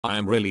I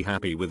am really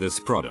happy with this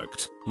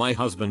product. My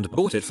husband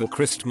bought it for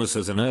Christmas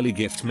as an early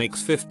gift.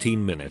 Makes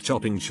 15-minute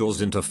chopping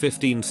chores into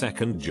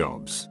 15-second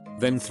jobs.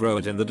 Then throw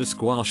it in the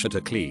dishwasher to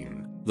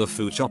clean. The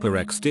food chopper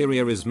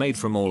exterior is made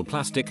from all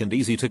plastic and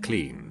easy to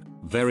clean.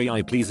 Very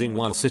eye-pleasing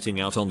while sitting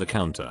out on the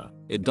counter.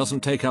 It doesn't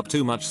take up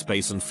too much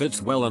space and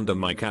fits well under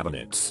my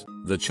cabinets.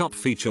 The chop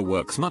feature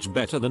works much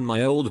better than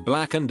my old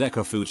Black &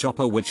 Decker food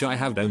chopper, which I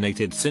have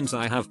donated since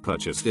I have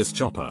purchased this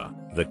chopper.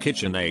 The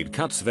KitchenAid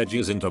cuts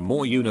veggies into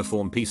more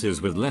uniform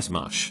pieces with less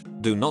mush.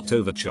 Do not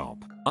over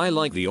chop. I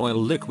like the oil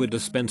liquid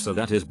dispenser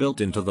that is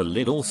built into the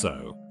lid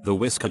also. The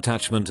whisk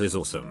attachment is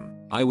awesome.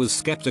 I was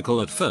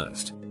skeptical at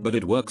first, but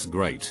it works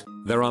great.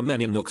 There are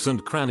many nooks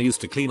and crannies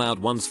to clean out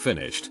once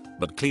finished,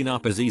 but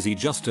cleanup is easy,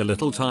 just a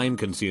little time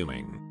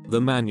consuming.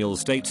 The manual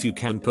states you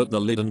can put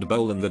the lid and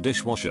bowl in the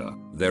dishwasher.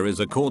 There is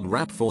a cord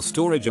wrap for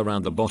storage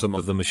around the bottom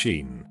of the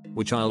machine,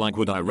 which I like.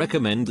 Would I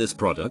recommend this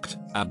product?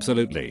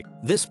 Absolutely.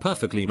 This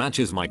perfectly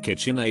matches my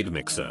KitchenAid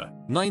mixer,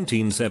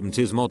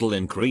 1970s model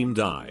in cream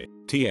dye,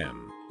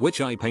 TM,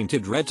 which I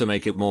painted red to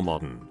make it more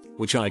modern,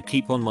 which I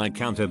keep on my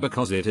counter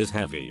because it is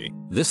heavy.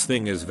 This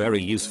thing is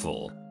very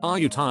useful. Are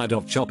you tired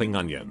of chopping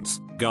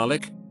onions,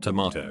 garlic,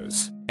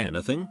 tomatoes,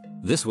 anything?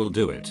 This will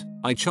do it.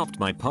 I chopped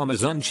my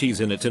Parmesan cheese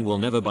in it and will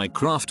never buy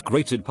Kraft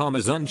grated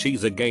Parmesan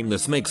cheese again.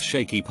 This makes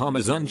shaky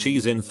Parmesan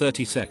cheese in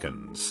 30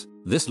 seconds.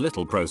 This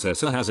little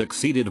processor has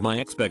exceeded my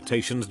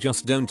expectations.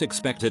 Just don't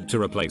expect it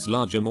to replace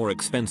larger, more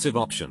expensive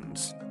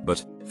options.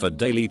 But for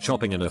daily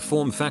chopping in a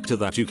form factor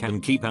that you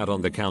can keep out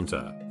on the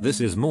counter,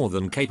 this is more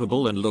than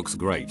capable and looks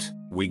great.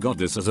 We got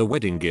this as a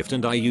wedding gift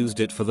and I used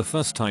it for the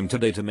first time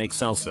today to make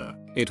salsa.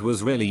 It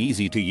was really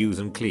easy to use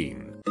and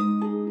clean.